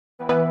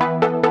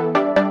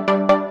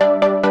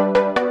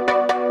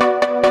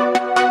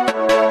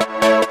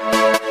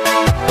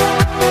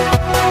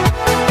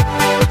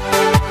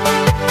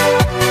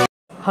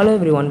Hello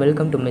everyone,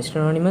 welcome to Mr.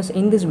 Anonymous.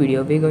 In this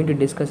video, we are going to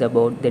discuss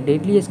about the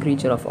deadliest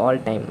creature of all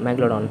time,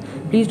 Megalodon.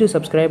 Please do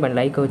subscribe and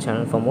like our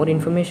channel for more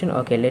information.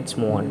 Okay, let's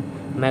move on.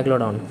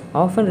 Megalodon,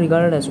 often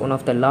regarded as one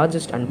of the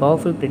largest and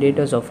powerful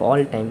predators of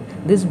all time,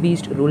 this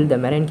beast ruled the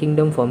marine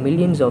kingdom for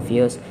millions of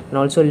years and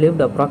also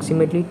lived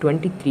approximately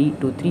 23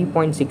 to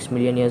 3.6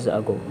 million years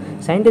ago.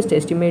 Scientists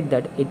estimate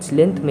that its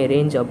length may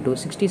range up to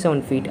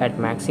 67 feet at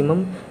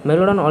maximum.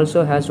 Megalodon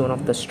also has one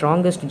of the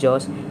strongest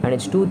jaws, and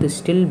its tooth is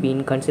still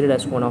being considered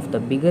as one of the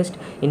biggest,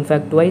 in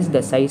fact twice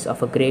the size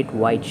of a great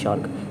white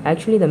shark.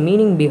 Actually, the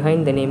meaning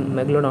behind the name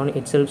Megalodon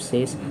itself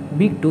says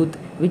big tooth,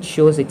 which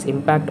shows its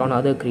impact on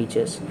other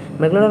creatures.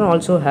 Megalodon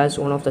also has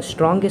one of the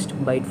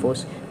strongest bite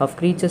force of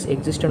creatures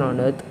existent on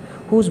Earth,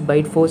 whose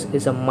bite force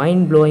is a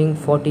mind-blowing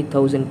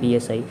 40,000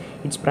 psi.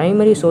 Its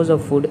primary source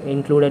of food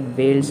included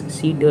whales,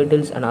 sea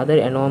turtles, and other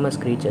enormous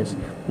creatures.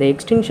 The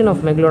extinction of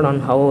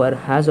Megalodon, however,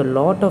 has a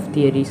lot of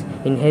theories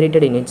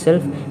inherited in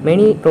itself.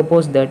 Many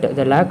propose that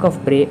the lack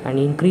of prey and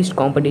increased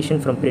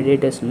competition from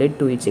predators led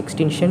to its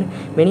extinction.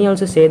 Many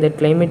also say that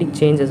climatic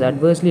change has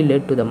adversely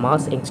led to the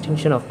mass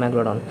extinction of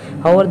Megalodon.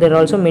 However, there are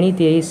also many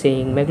theories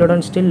saying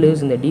Megalodon still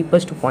lives in the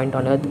deepest point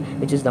on Earth,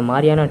 which is the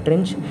Mariana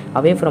Trench,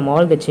 away from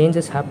all the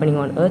changes happening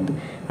on Earth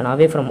and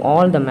away from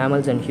all the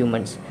mammals and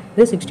humans.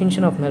 This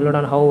extinction of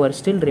Megalodon, however,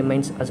 still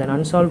remains as an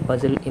unsolved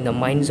puzzle in the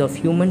minds of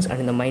humans and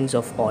in the minds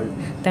of all.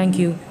 Thank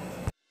you.